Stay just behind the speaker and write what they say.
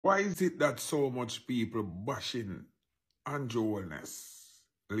Why is it that so much people bashing Andrew Holness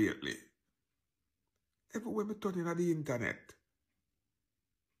lately? Everywhere me turn on the internet,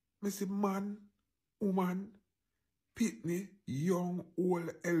 me see man, woman, pitney, young,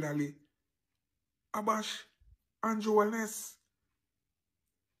 old, elderly, a bash Andrew Holness.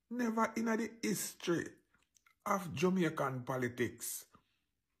 Never in the history of Jamaican politics,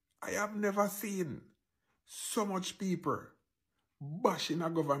 I have never seen so much people bashing a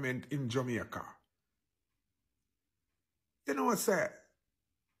government in Jamaica. You know what I say?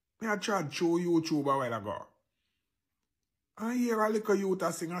 I tried to show YouTube a while ago. I hear a little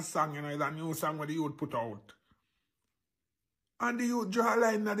youth sing a song, you know, it's a new song where the youth put out. And the youth draw a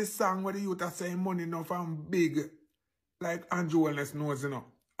line in the song where the youth are saying money enough and big, like Andrew Holness knows, you know.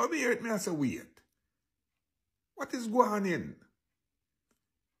 Over here it me I say, wait. What is going on?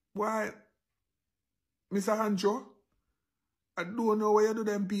 Why, Mr. Andrew, I don't know why you do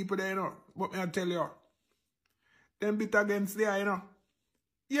them people there, you know. But me I tell you, them bit against the eye, you know.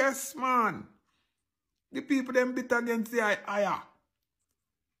 Yes, man. The people them bit against the eye, I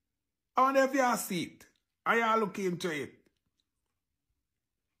wonder if you see it. I look into it.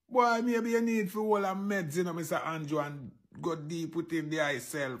 Boy, maybe you need for all the meds, you know, Mr. Andrew, and go deep within the eye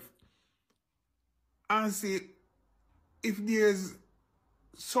self. And see if there's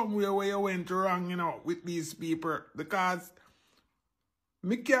somewhere where you went wrong, you know, with these people. Because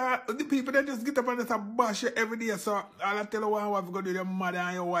the people that just get up and just bash you every day. So all I tell you what I have to go do your mother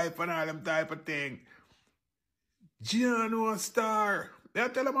and your wife and all them type of thing. Giano Star. They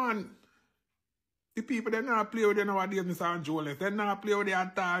tell you, man, the people they not play with you nowadays, Mr. Andrew Holness. They not play with you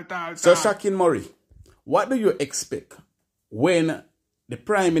at all. So Shakin Murray, what do you expect when the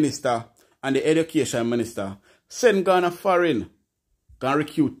Prime Minister and the Education Minister send Ghana foreign, can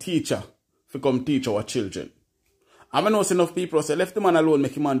recruit teacher to come teach our children? I know enough people say, left the man alone,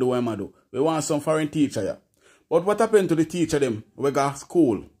 make him man do what he do. We want some foreign teacher, yeah. But what happened to the teacher them? We got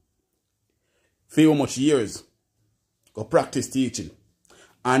school for how much years? Go practice teaching.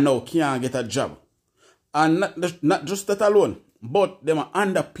 And now can't get a job. And not just that alone, but them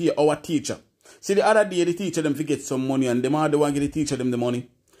underpay our teacher. See, the other day, the teacher them forget some money and them are the one give the teacher them the money.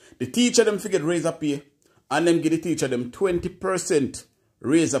 The teacher them forget raise a pay and them give the teacher them 20%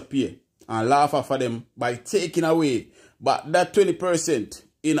 raise a pay and laugh off of them by taking away but that 20%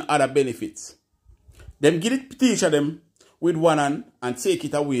 in other benefits. Them give the teacher them with one hand and take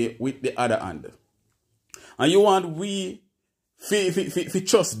it away with the other hand. And you want we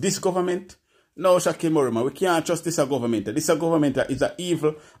trust this government? No, Shakin Murray, we can't trust this government. This government is an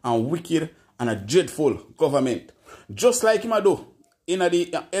evil and wicked and a dreadful government. Just like him do in the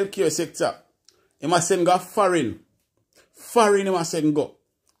healthcare sector. He must send go foreign. Foreign he must send go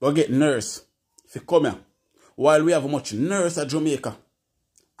get nurse if you come here. While we have much nurse at Jamaica.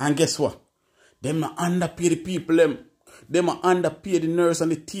 And guess what? Them underpay the people them underpay the nurse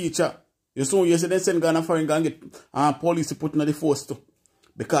and the teacher. You see they send Ghana foreign and get police to put in the force too.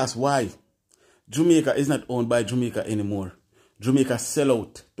 Because why? Jamaica is not owned by Jamaica anymore. Jamaica sell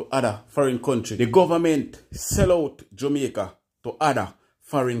out to other foreign country. The government sell out Jamaica to other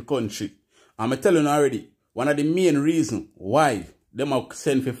foreign country. I'm telling you already, one of the main reasons why them are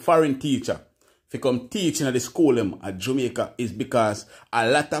send for foreign teacher to come teaching at the school at Jamaica is because a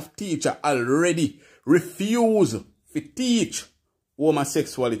lot of teachers already refuse to teach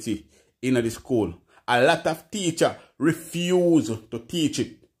homosexuality in the school. A lot of teachers refuse to teach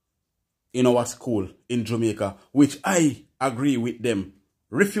it in our school in Jamaica, which I agree with them.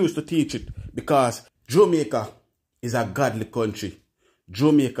 Refuse to teach it because Jamaica is a godly country.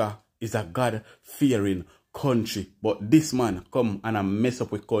 Jamaica is a God-fearing country. But this man come and mess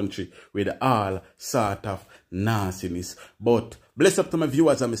up with country with all sort of nastiness. But bless up to my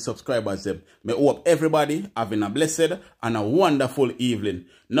viewers and my subscribers them. May hope everybody having a blessed and a wonderful evening.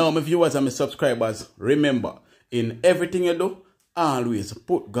 Now my viewers and my subscribers, remember, in everything you do, always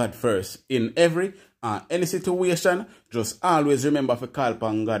put God first. In every and any situation, just always remember to call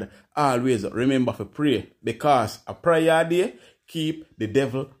upon God. Always remember to pray. Because a prayer day keep the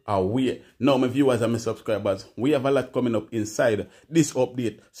devil away. Now, my viewers and my subscribers, we have a lot coming up inside this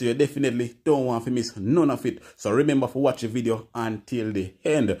update. So you definitely don't want to miss none of it. So remember to watch the video until the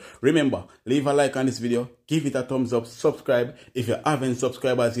end. Remember, leave a like on this video. Give it a thumbs up. Subscribe if you haven't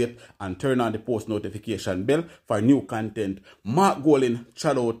subscribed yet. And turn on the post notification bell for new content. Mark Golding,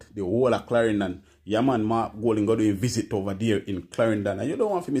 shout out the whole of Clarendon. Yeah man, Mark Golding go doing visit over there in Clarendon. And you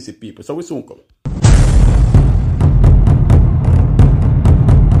don't want to miss it, people. So we soon come.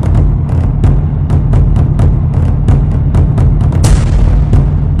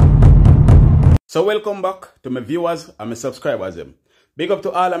 So welcome back to my viewers and my subscribers. Big up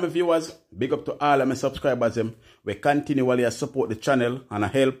to all of my viewers, big up to all of my subscribers. We continually support the channel and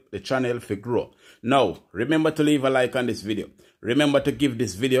help the channel to grow. Now, remember to leave a like on this video. Remember to give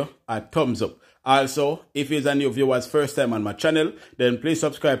this video a thumbs up. Also, if you're a new viewer's first time on my channel, then please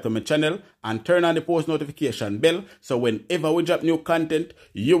subscribe to my channel and turn on the post notification bell so whenever we drop new content,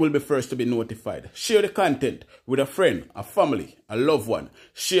 you will be first to be notified. Share the content with a friend, a family, a loved one.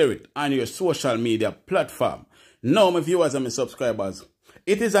 Share it on your social media platform. Now, my viewers and my subscribers,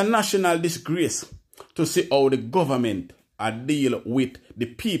 it is a national disgrace to see how the government deal with the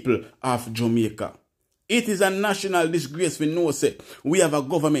people of Jamaica. It is a national disgrace we know say we have a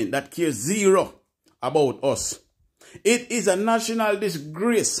government that cares zero about us. It is a national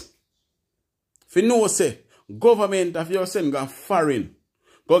disgrace we know say government of your son go foreign,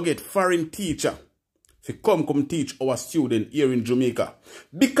 go get foreign teacher to come teach our students here in Jamaica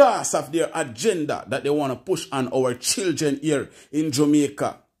because of their agenda that they want to push on our children here in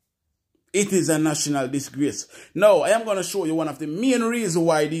Jamaica. It is a national disgrace. Now, I am going to show you one of the main reasons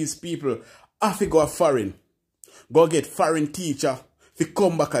why these people have to go foreign. Go get foreign teacher to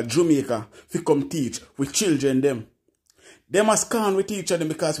come back at Jamaica to come teach with children them. They must can't we teach them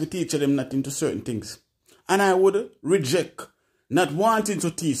because we teach them not into certain things. And I would reject not wanting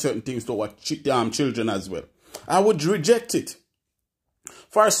to teach certain things to our children as well. I would reject it.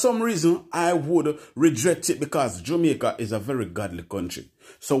 For some reason, I would reject it because Jamaica is a very godly country.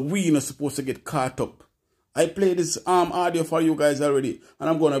 So we're not supposed to get caught up. I played this audio for you guys already, and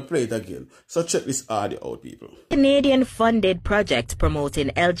I'm going to play it again. So check this audio out, people. Canadian-funded project promoting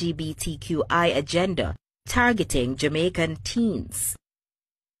LGBTQI agenda targeting Jamaican teens.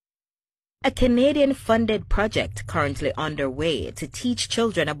 A Canadian-funded project currently underway to teach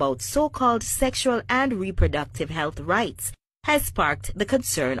children about so-called sexual and reproductive health rights has sparked the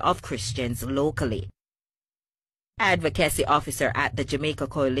concern of Christians locally. Advocacy officer at the Jamaica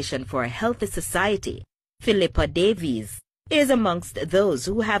Coalition for a Healthy Society, Philippa Davies, is amongst those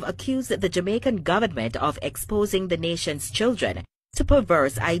who have accused the Jamaican government of exposing the nation's children to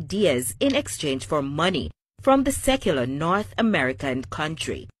perverse ideas in exchange for money from the secular North American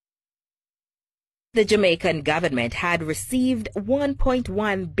country. The Jamaican government had received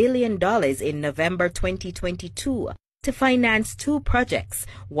 $1.1 billion in November 2022 to finance 2 projects,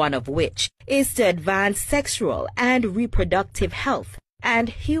 one of which is to advance sexual and reproductive health and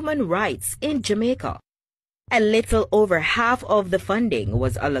human rights in Jamaica. A little over half of the funding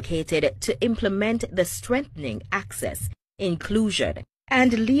was allocated to implement the Strengthening Access, Inclusion,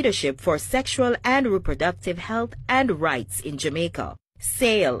 and Leadership for Sexual and Reproductive Health and Rights in Jamaica,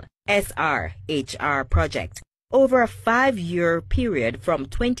 SAIL SRHR project, over a 5-year period from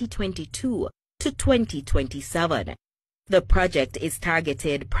 2022 to 2027. The project is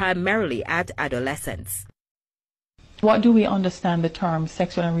targeted primarily at adolescents. What do we understand the term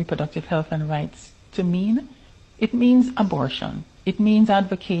sexual and reproductive health and rights to mean? It means abortion. It means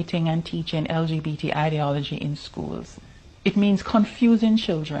advocating and teaching LGBT ideology in schools. It means confusing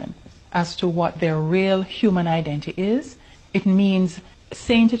children as to what their real human identity is. It means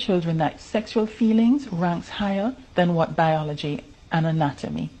saying to children that sexual feelings ranks higher than what biology and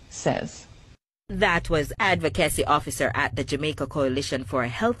anatomy says. That was Advocacy Officer at the Jamaica Coalition for a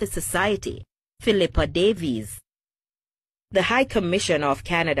Healthy Society, Philippa Davies. The High Commission of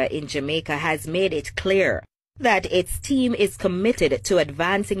Canada in Jamaica has made it clear that its team is committed to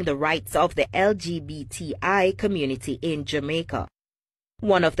advancing the rights of the LGBTI community in Jamaica.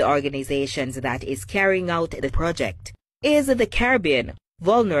 One of the organizations that is carrying out the project is the Caribbean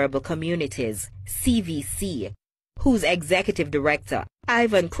Vulnerable Communities, CVC, whose executive director,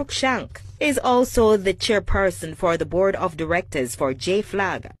 Ivan Cruikshank, is also the chairperson for the board of directors for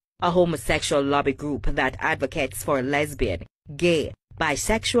J-Flag, a homosexual lobby group that advocates for lesbian, gay,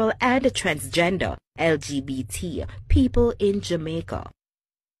 bisexual, and transgender LGBT people in Jamaica.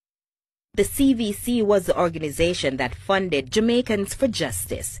 The CVC was the organization that funded Jamaicans for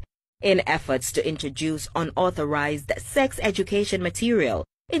Justice in efforts to introduce unauthorized sex education material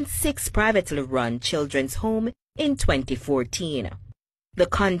in 6 privately run children's homes in 2014. The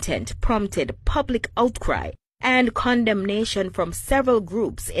content prompted public outcry and condemnation from several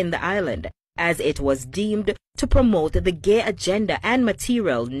groups in the island, as it was deemed to promote the gay agenda and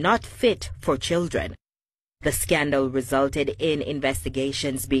material not fit for children. The scandal resulted in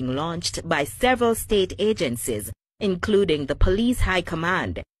investigations being launched by several state agencies, including the Police High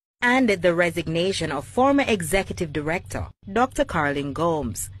Command, and the resignation of former Executive Director Dr. Carlin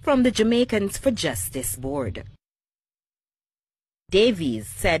Gomes from the Jamaicans for Justice Board. Davies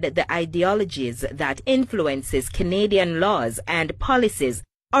said the ideologies that influences Canadian laws and policies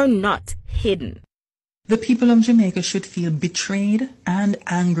are not hidden. The people of Jamaica should feel betrayed and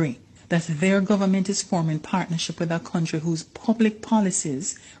angry that their government is forming partnership with a country whose public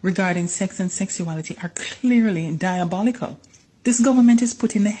policies regarding sex and sexuality are clearly diabolical. This government is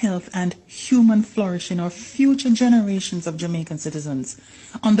putting the health and human flourishing of future generations of Jamaican citizens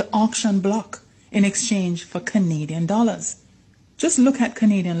on the auction block in exchange for Canadian dollars. Just look at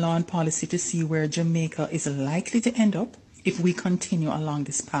Canadian law and policy to see where Jamaica is likely to end up if we continue along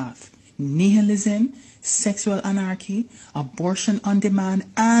this path. Nihilism, sexual anarchy, abortion on demand,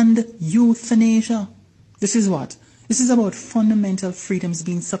 and euthanasia. This is what? This is about fundamental freedoms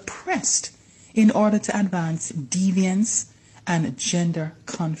being suppressed in order to advance deviance and gender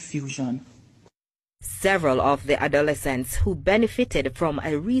confusion. Several of the adolescents who benefited from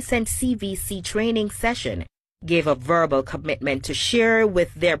a recent CVC training session gave a verbal commitment to share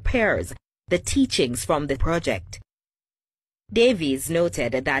with their peers the teachings from the project. Davies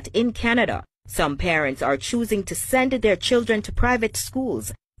noted that in Canada, some parents are choosing to send their children to private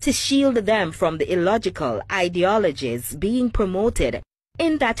schools to shield them from the illogical ideologies being promoted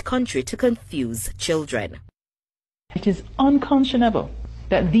in that country to confuse children. It is unconscionable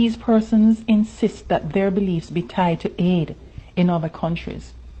that these persons insist that their beliefs be tied to aid in other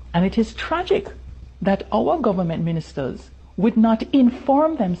countries. And it is tragic that our government ministers would not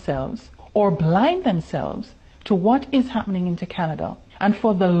inform themselves or blind themselves to what is happening into Canada, and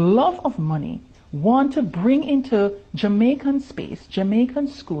for the love of money want to bring into Jamaican space, Jamaican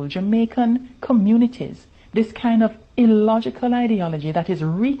school, Jamaican communities, this kind of illogical ideology that is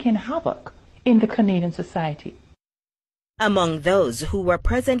wreaking havoc in the Canadian society. Among those who were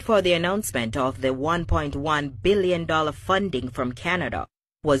present for the announcement of the $1.1 billion funding from Canada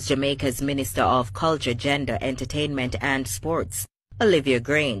was Jamaica's Minister of Culture, Gender, Entertainment and Sports, Olivia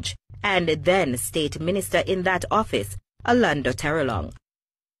Grange, and then State Minister in that office, Orlando Terrelong.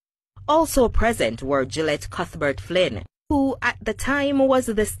 Also present were Gillette Cuthbert-Flynn, who at the time was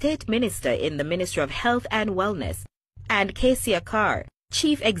the State Minister in the Ministry of Health and Wellness, and Kesia Carr,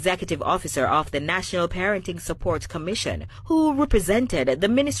 Chief Executive Officer of the National Parenting Support Commission, who represented the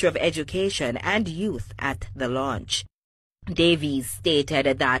Ministry of Education and Youth at the launch. Davies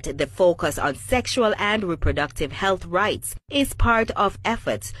stated that the focus on sexual and reproductive health rights is part of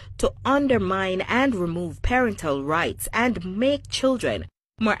efforts to undermine and remove parental rights and make children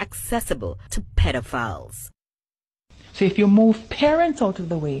more accessible to pedophiles. So if you move parents out of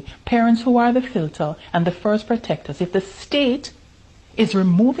the way, parents who are the filter and the first protectors, if the state is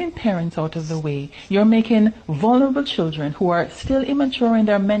removing parents out of the way, you're making vulnerable children who are still immature in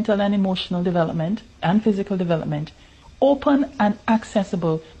their mental and emotional development and physical development open and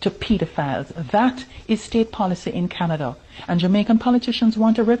accessible to pedophiles. That is state policy in Canada. And Jamaican politicians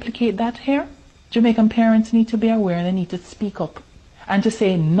want to replicate that here. Jamaican parents need to be aware and they need to speak up and to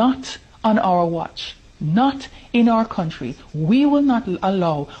say, not on our watch, not in our country. We will not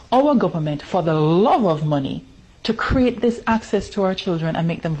allow our government, for the love of money, to create this access to our children and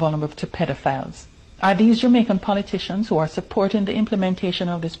make them vulnerable to pedophiles. Are these Jamaican politicians who are supporting the implementation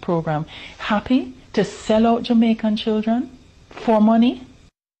of this program happy to sell out Jamaican children for money?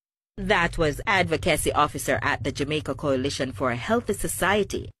 That was Advocacy Officer at the Jamaica Coalition for a Healthy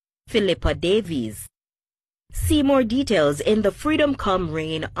Society, Philippa Davies. See more details in the Freedom Come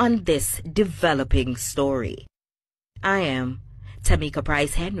Reign on this developing story. I am Tamika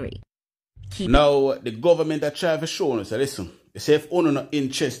Price Henry. Now, the government are trying to show us, listen, they say if you're not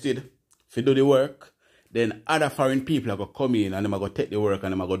interested to do the work, then other foreign people are going to come in and they're going to take the work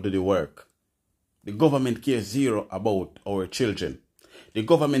and they're going to do the work. The government cares zero about our children. The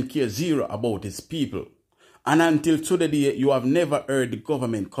government cares zero about its people. And until today, you have never heard the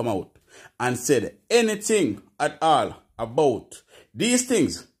government come out and said anything at all about these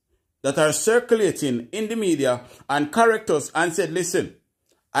things that are circulating in the media and characters and said, listen,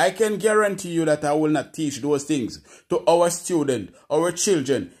 I can guarantee you that I will not teach those things to our students, our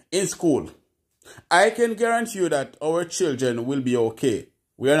children in school. I can guarantee you that our children will be okay.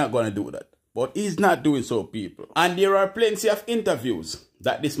 We are not going to do that. But he's not doing so, people. And there are plenty of interviews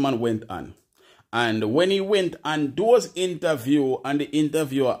that this man went on. And when he went on those interviews and the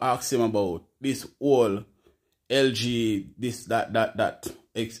interviewer asked him about this whole LG, this, that,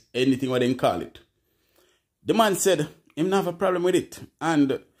 anything what they call it, the man said him not have a problem with it.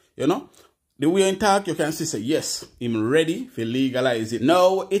 And, you know, the way he talk, you can see, say, yes, him ready to legalize it.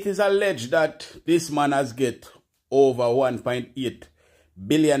 Now, it is alleged that this man has get over $1.8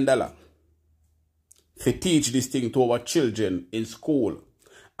 billion to teach this thing to our children in school.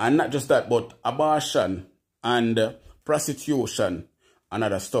 And not just that, but abortion and prostitution and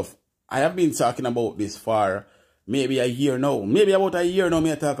other stuff. I have been talking about this for maybe a year now. Maybe about a year now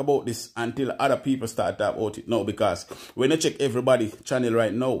me I talk about this until other people start talk about it now, because when I check everybody channel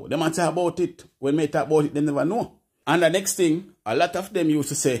right now, they might talk about it. When me talk about it, they never know. And the next thing, a lot of them used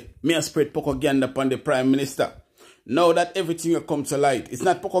to say, me I spread propaganda upon the Prime Minister. Now that everything will come to light, it's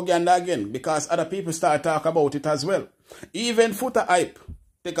not propaganda again, because other people start talk about it as well. Even Footer Hype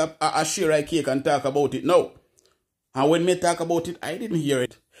take a share cake and talk about it now. And when me talk about it, I didn't hear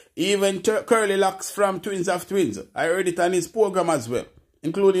it. Even Curly Locks from Twins of Twins, I heard it on his program as well,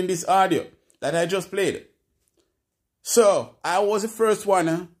 including this audio that I just played. So, I was the first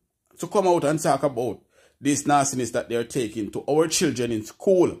one to come out and talk about this nastiness that they're taking to our children in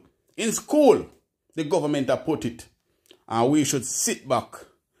school. In school, the government have put it. And we should sit back,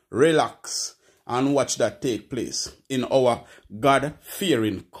 relax, and watch that take place in our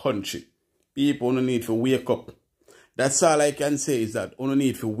God-fearing country. People don't need to wake up. That's all I can say is that you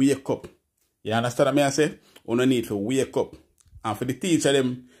need to wake up. You understand what I say? You need to wake up. And for the teacher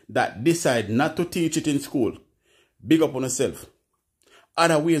them that decide not to teach it in school, big up on yourself.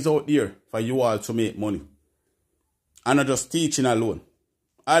 Other ways out there for you all to make money. And not just teaching alone.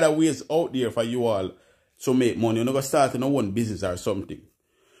 Other ways out there for you all to make money. You're not going to start in one business or something.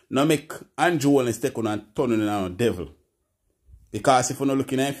 Now make Andrew Holness take on and turn on a devil. Because if you're not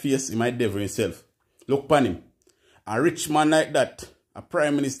looking at his face, he might devil himself. Look upon him. A rich man like that, a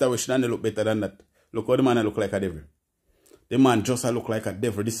prime minister, we should look better than that. Look how the man look like a devil. The man just look like a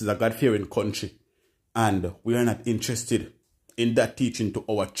devil. This is a God-fearing country. And we are not interested in that teaching to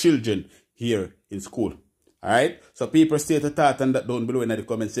our children here in school. Alright? So people state a thought and that down below in the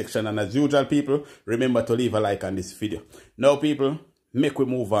comment section. And as usual, people, remember to leave a like on this video. Now, people, make we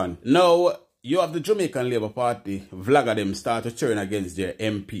move on. Now, you have the Jamaican Labour Party vlogger them start to turn against their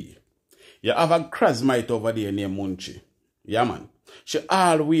MP. You have a Krasmite over there named Munchie. Yeah, man. She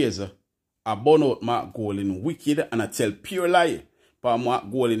always burn out Mark Golding wicked and I tell pure lie. For Mark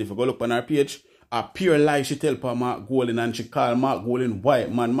Golding, if you go look on her page, a pure lie she tell for Mark Golding and she call Mark Golding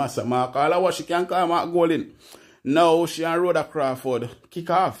white man massa. Mark all what she can call Mark Golding. Now she and Rhoda Crawford kick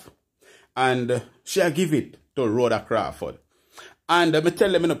off. And she give it to Rhoda Crawford. And me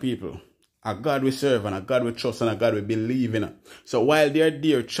tell them, people, a God we serve and a God we trust and a God we believe in. So while they're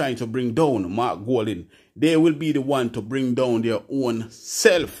there trying to bring down Mark Golding, they will be the one to bring down their own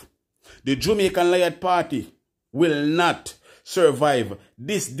self. The Jamaican Labour Party will not survive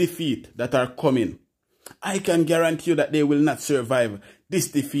this defeat that are coming. I can guarantee you that they will not survive this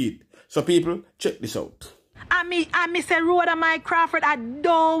defeat. So people, check this out. I say Rhoda Mike Crawford, I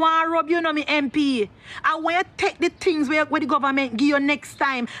don't want to rub you know me MP. I want you take the things where the government give you next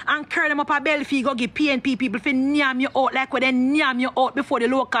time and curl them up a belly fee go give PNP people for nyam you out like when they nyam you out before the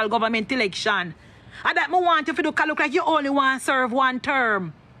local government election. And that I want you to do look like you only want to serve one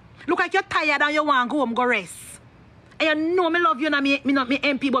term. Look like you're tired and you want to go home go rest. And you know me love you not me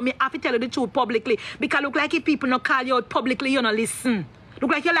MP, but me have to tell you the truth publicly. Because look like if people not call you out publicly, you don't listen. Look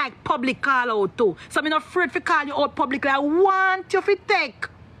like you like public call out too. So I'm not afraid to call you out publicly. I want you to take.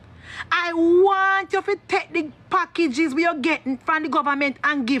 I want you to take the packages we are getting from the government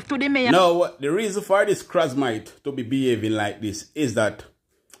and give to the mayor. Now, the reason for this Krasmite to be behaving like this is that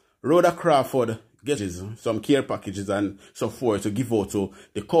Rhoda Crawford gets some care packages and so forth to give out to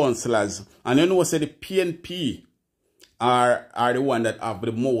the councillors. And you know, say the PNP are the one that have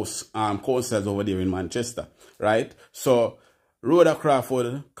the most councillors over there in Manchester, right? So Rhoda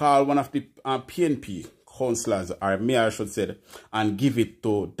Crawford called one of the PNP councillors, or mayor I should say, and give it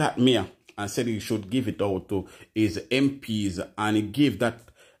to that mayor and said he should give it out to his MPs and he gave that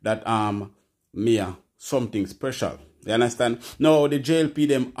mayor something special. You understand? Now the JLP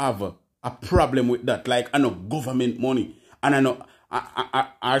them have a problem with that. Like I know government money and I know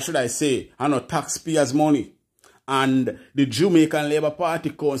should I say I know taxpayers money. And the Jamaican Labour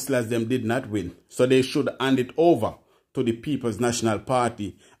Party councillors them did not win. So they should hand it over to the People's National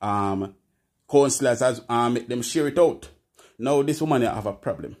Party councillors as make them share it out. Now this woman have a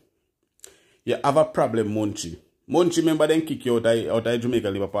problem. You have a problem, Munchie. Munchie, remember then kick you out of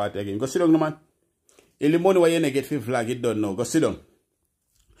Jamaican Labour Party again. Go sit down, no man. If the money where you get for flag, it done now. Go sit down.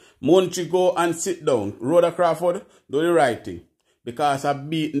 Munchie, go and sit down. Rhoda Crawford, do the right thing. Because I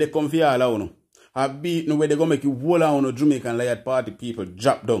beat the come for all of I beat where they go make you whole on Jamaican Labour Party people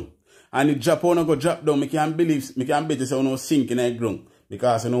drop down. And the drop on go drop down, me can't believe, me can't bet you say you no sink in the ground.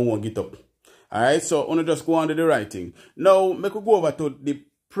 Because you don't want to get up. Alright, so you just go on to the right thing. Now, me could go over to the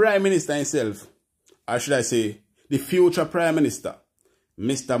Prime Minister himself. Or should I say, the future Prime Minister,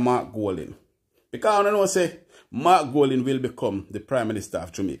 Mr. Mark Golding. Because I know say, Mark Golding will become the Prime Minister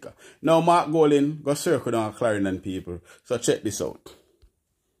of Jamaica. Now, Mark Golding go circle down Clarendon people. So check this out.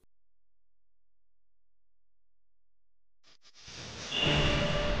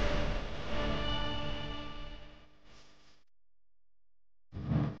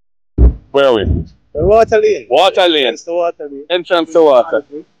 Where are we? The water lane. Water lane. It's the water lane. Entrance to water.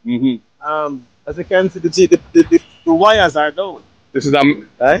 As you can see, the wires are down. This is a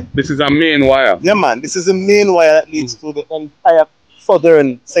Right? this is a main wire. Yeah, man. This is the main wire that leads to the entire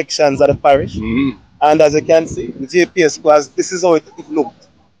southern sections of the parish. And as you can see, the JPS was, this is how it looked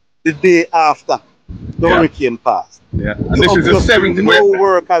the day after the hurricane passed. Yeah. And So this is the obviously 7th. no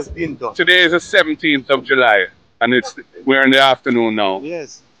work has been done. Today is the 17th of July, and we're in the afternoon now.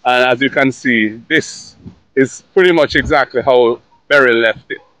 Yes. And as you can see, this is pretty much exactly how Beryl left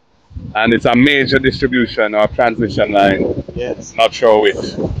it. And it's a major distribution or transmission line. Yes. Not sure which.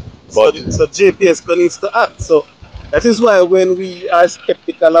 But So JPS needs to act. So that is why when we are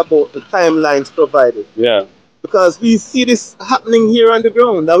skeptical about the timelines provided, yeah. because we see this happening here on the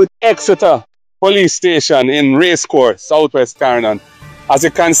ground. Now Exeter Police Station in Racecourse, Southwest Carnon. As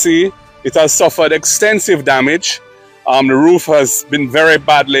you can see, it has suffered extensive damage. The roof has been very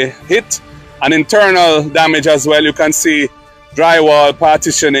badly hit, and internal damage as well. You can see drywall,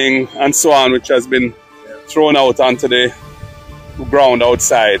 partitioning, and so on, which has been thrown out onto the ground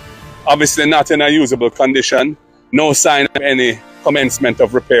outside. Obviously not in a usable condition. No sign of any commencement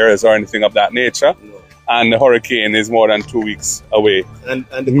of repairs or anything of that nature. No. And the hurricane is more than 2 weeks away. And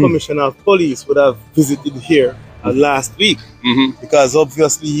the Commissioner of Police would have visited here last week, because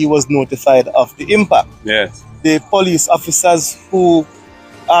obviously he was notified of the impact. Yes. The police officers who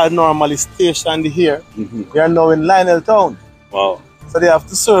are normally stationed here, they are now in Lionel Town. Wow. So they have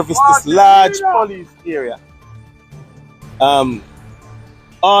to service this large police area.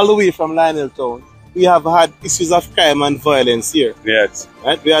 All the way from Lionel Town, we have had issues of crime and violence here. Yes.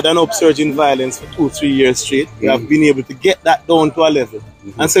 Right? We had an upsurge in violence for 2-3 years straight. We have been able to get that down to a level.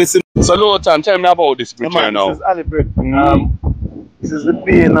 And so it's so Lowton, tell me about this bridge here now. This is Ali Bridge. This is the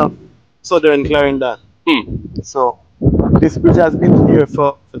bane of southern Clarendon. So this bridge has been here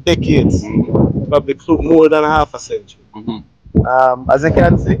for decades, probably more than half a century. As you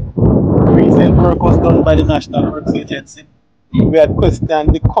can see, recent work was done by the National Works Agency. We had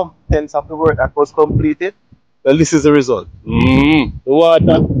questioned the competence of the work that was completed. Well, this is the result. The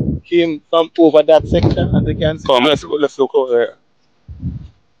water came from over that section, as you can see. Come, let's look over there.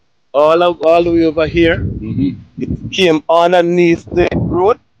 All the way over here, it came underneath the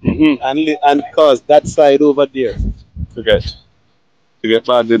road and caused that side over there to get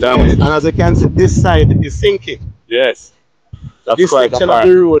badly damaged. And as you can see, this side is sinking. Yes. That's this section of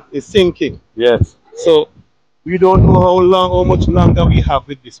the road is sinking. Yes. So we don't know how much longer we have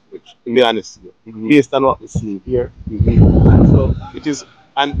with this bridge, to be honest with you, based on what we see here. So it is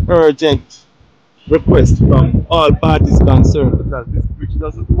an urgent request from all parties concerned, because this bridge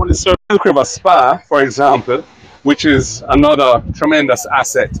doesn't only serve Milk River Spa, for example, which is another tremendous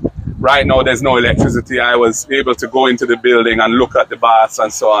asset. Right now there's no electricity. I was able to go into the building and look at the baths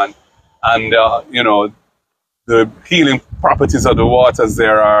and so on. And, you know, the healing properties of the waters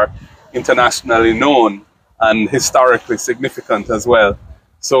there are internationally known and historically significant as well.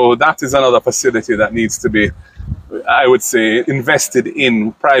 So that is another facility that needs to be, I would say, invested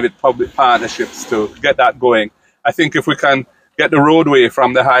in private-public partnerships to get that going. I think if we can get the roadway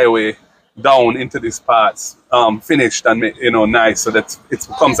from the highway down into these parts finished and, you know, nice so that it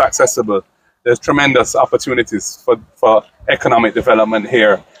becomes accessible, there's tremendous opportunities for economic development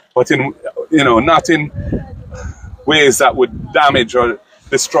here. But in, you know, not in ways that would damage or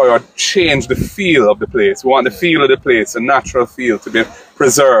destroy or change the feel of the place. We want the feel of the place, a natural feel, to be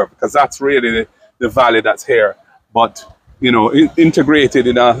preserved, because that's really the valley that's here. But, you know, integrated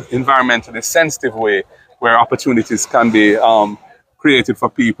in an environmentally sensitive way where opportunities can be created for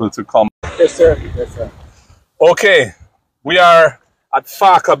people to come. Yes, sir. Yes, sir. Okay, we are at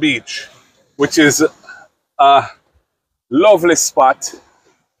Farka Beach, which is a lovely spot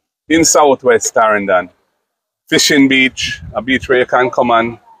in Southwest Clarendon. Fishing beach, a beach where you can come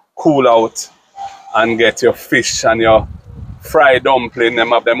and cool out and get your fish and your fried dumpling. Them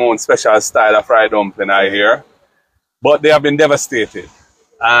have their own special style of fried dumpling, I hear. But they have been devastated.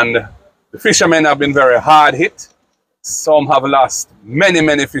 And the fishermen have been very hard hit. Some have lost many,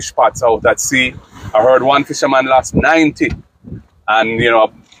 many fish pots out at sea. I heard one fisherman lost 90. And, you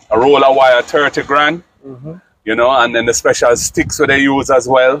know, a roll of wire, 30 grand. You know, and then the special sticks that they use as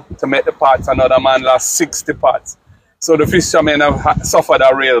well to make the pots. Another man lost 60 pots. So the fishermen have suffered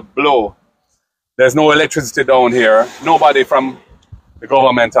a real blow. There's no electricity down here. Nobody from the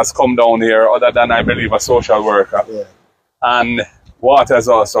government has come down here other than, I believe, a social worker. Yeah. And water is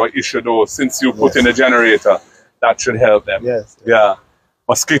also an issue, though. Since you put in a generator, that should help them. Yes. Yeah.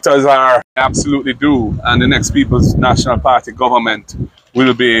 Mosquitoes are absolutely due, and the next People's National Party government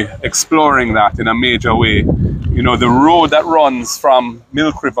will be exploring that in a major way. You know, the road that runs from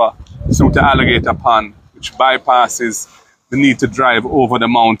Milk River through to Alligator Pond, which bypasses the need to drive over the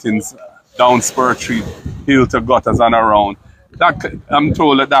mountains, down Spur Tree, hill to gutters and around. That, I'm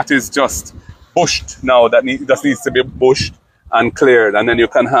told that is just bushed now, just needs to be bushed and cleared. And then you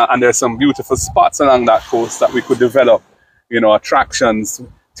can have, and there's some beautiful spots along that coast that we could develop, attractions,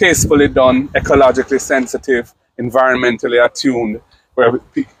 tastefully done, ecologically sensitive, environmentally attuned, where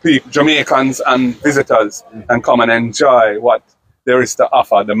Jamaicans and visitors can come and enjoy what there is to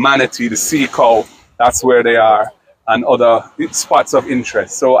offer. The manatee, the sea cow, that's where they are, and other spots of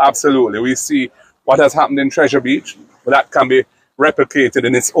interest. So absolutely, we see what has happened in Treasure Beach, but that can be replicated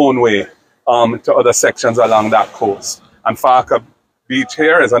in its own way to other sections along that coast. And Farka Beach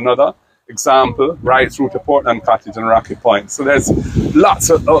here is another example, right through to Portland Cottage and Rocky Point. So there's lots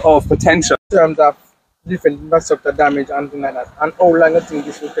of potential. In terms of different infrastructure damage and things like that, and how long you think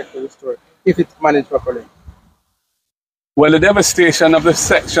this will take to restore if it's managed properly? Well, the devastation of the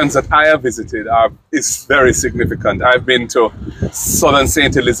sections that I have visited is very significant. I've been to southern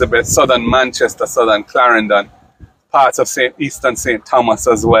St. Elizabeth, southern Manchester, southern Clarendon, parts of eastern St. Thomas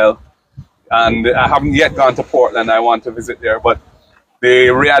as well. And I haven't yet gone to Portland. I want to visit there. But the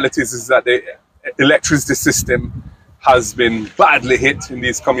reality is that the electricity system has been badly hit in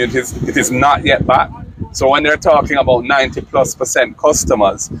these communities. It is not yet back. So when they're talking about 90+%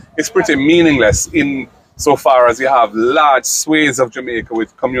 customers, it's pretty meaningless in so far as you have large swathes of Jamaica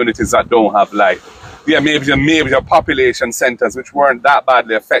with communities that don't have light. Yeah, maybe the population centers, which weren't that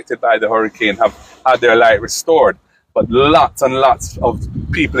badly affected by the hurricane, have had their light restored. But lots and lots of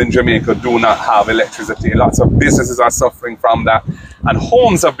people in Jamaica do not have electricity. Lots of businesses are suffering from that. And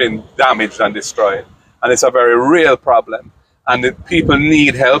homes have been damaged and destroyed. And it's a very real problem. And the people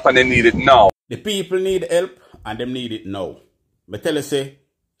need help, and they need it now. The people need help, and they need it now. But tell you, say,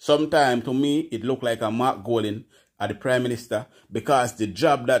 sometimes to me, it look like a Mark Golding as the Prime Minister, because the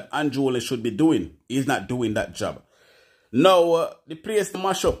job that Andrew should be doing, he's not doing that job. Now, the place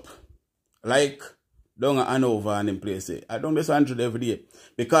mash up, like down at Hanover and in place. I don't miss Andrew every day,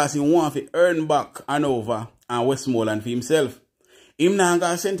 because he wants to earn back Hanover and Westmoreland for himself. Him not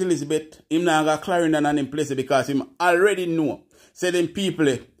got St. Elizabeth, him not got Clarendon and in place, because him already know, say them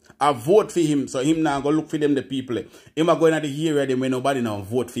people I vote for him, so him now go look for them, the people. Him a going at the area them when nobody now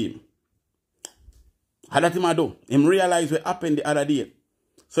vote for him. How that him a do? Him realize what happened the other day.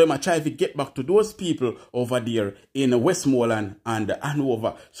 So him a try to get back to those people over there in Westmoreland and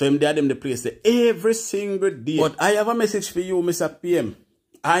Hanover. So him there them the place every single day. But I have a message for you, Mr. PM.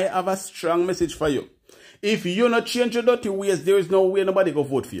 I have a strong message for you. If you not change your dirty ways, there is no way nobody go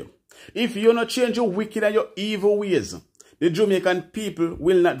vote for you. If you not change your wicked and your evil ways, the Jamaican people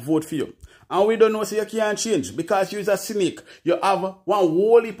will not vote for you. And we don't know, so you can't change, because you're a snake. You have one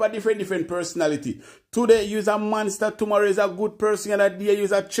whole heap of different personality. Today you're a monster, tomorrow you're a good person, the other day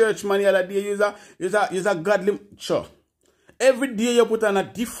you're a churchman, the other day you're a godly. Sure. Every day you put on a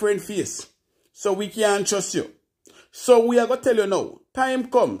different face. So we can't trust you. So we are going to tell you now, time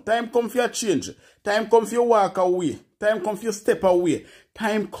come for your change. Time come for you walk away. Time come for you step away.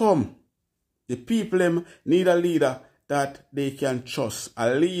 Time come. The people them need a leader that they can trust.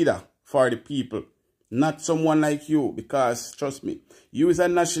 A leader for the people. Not someone like you, because, trust me, you is a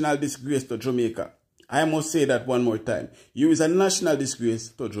national disgrace to Jamaica. I must say that one more time. You is a national disgrace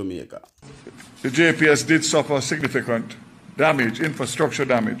to Jamaica. The JPS did suffer significant damage, infrastructure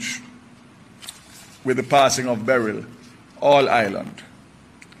damage, with the passing of Beryl, all island.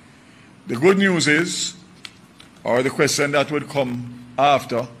 The good news is, or the question that would come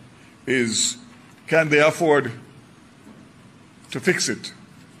after, is can they afford to fix it?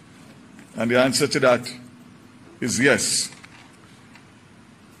 And the answer to that is yes.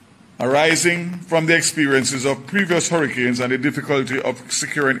 Arising from the experiences of previous hurricanes and the difficulty of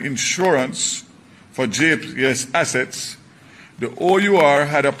securing insurance for JPS assets, the OUR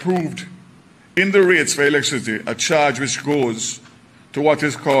had approved in the rates for electricity a charge which goes to what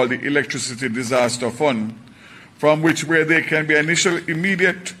is called the Electricity Disaster Fund, from which where there can be initial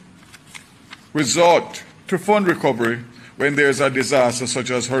immediate resort to fund recovery when there is a disaster such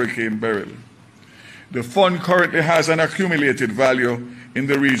as Hurricane Beryl. The fund currently has an accumulated value in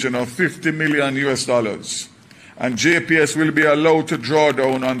the region of $50 million, and JPS will be allowed to draw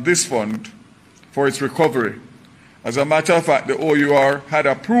down on this fund for its recovery. As a matter of fact, the OUR had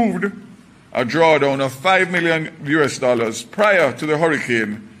approved a drawdown of $5 million prior to the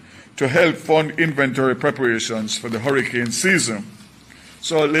hurricane to help fund inventory preparations for the hurricane season.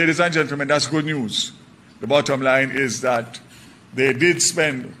 So, ladies and gentlemen, that's good news. The bottom line is that they did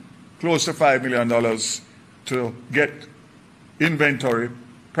spend close to $5 million to get inventory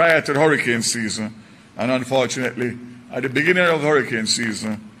prior to the hurricane season. And unfortunately, at the beginning of the hurricane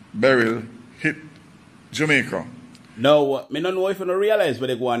season, beryl hit Jamaica. Now, me don't know if you don't realize where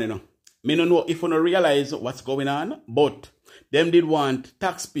they go on, you know. Me don't know if you don't realize what's going on, but them did want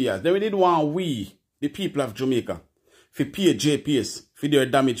taxpayers. Them did want we, the people of Jamaica, to pay JPS for their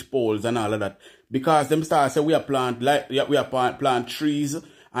damaged poles and all of that. Because them start say we are plant trees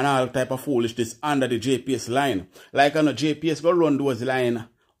and all type of foolishness under the JPS line. Like I know JPS go run those line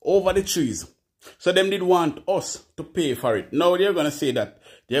over the trees. So them did want us to pay for it. Now they're gonna say that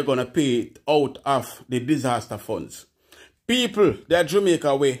they're gonna pay it out of the disaster funds. People that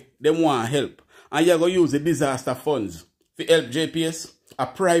Jamaica way, they want help. And you're gonna use the disaster funds to help JPS, a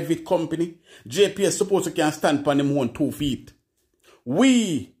private company. JPS supposed to can stand on them own 2 feet.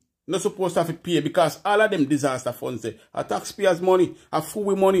 We not supposed to have to pay because all of them disaster funds are taxpayers' money, are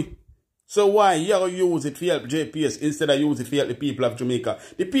full money. So why you gonna use it to help JPS instead of use it to help the people of Jamaica?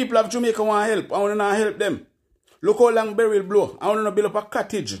 The people of Jamaica want help. I want to help them. Look how long Beryl blow. I want to build up a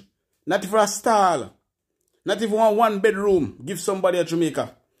cottage. Not even a stall. Not even one bedroom. Give somebody a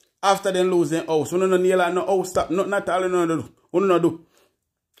Jamaica. After they lose their house. We don't nail no house stop. Not all we don't do.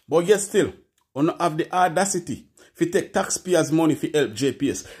 But yet still, we don't have the audacity to take taxpayers' money to help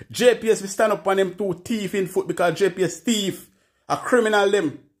JPS. JPS will stand up on them 2 thief in foot because JPS thief. A criminal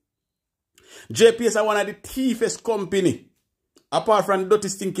them. JPS are one of the thiefest company. Apart from Dirty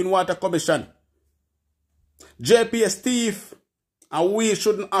Stinking Water Commission. JPS thief. And we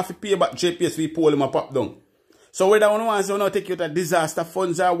shouldn't have to pay back JPS we pull him up down. So whether one wants to take you to disaster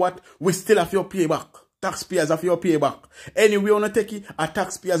funds or what, we still have your payback. Taxpayers have your payback. Anyway, we want to take it, our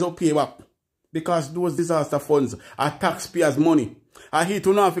taxpayers will pay back. Because those disaster funds are taxpayers' money. I hate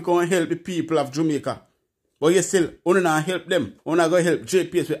to know if you can help the people of Jamaica. But you still, we not help them. We not going to help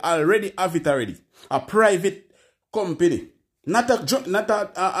JPS. We already have it already. A private company. Not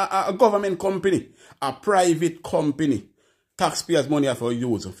a government company. A private company. Taxpayers' money are for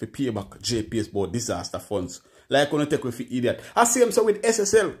use for pay back JPS board disaster funds. Like when you take with the idiot. I see them so with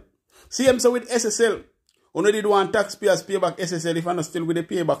SSL. See them so with SSL. You did want taxpayers pay back SSL if I'm not still with the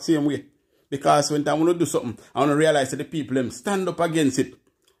payback same way. Because when I want to do something, I want to realize that the people them stand up against it. I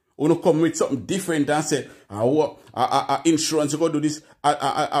want to come with something different and say, insurance, you go do this,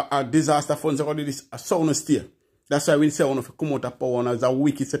 disaster funds, you go do this, so on steer. That's why we say I want to come out of power as a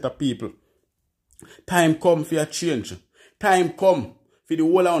wicked set of people. Time come for a change. Time come for the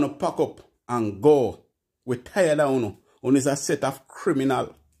whole I want to pack up and go. We're tired of you. On is a set of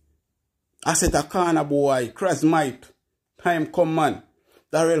criminal. A set of corner boy, crass might. Time come, man.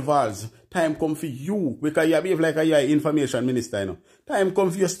 Darrell Valls, time come for you. Because you behave like a information minister, you know. Time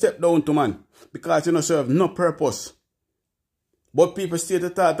come for you step down to, man. Because you don't serve no purpose. But people stay the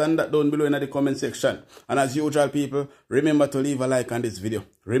thought and that down below in the comment section. And as usual, people, remember to leave a like on this video.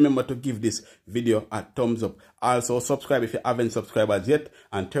 Remember to give this video a thumbs up. Also, subscribe if you haven't subscribed as yet.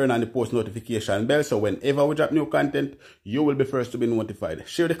 And turn on the post notification bell. So whenever we drop new content, you will be first to be notified.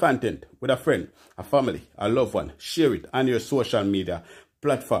 Share the content with a friend, a family, a loved one. Share it on your social media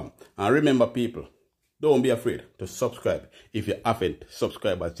platform. And remember, people, don't be afraid to subscribe if you haven't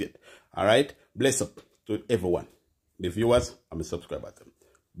subscribed as yet. Alright? Bless up to everyone. The viewers and the subscribers.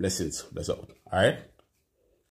 Blessings. Bless out. Alright?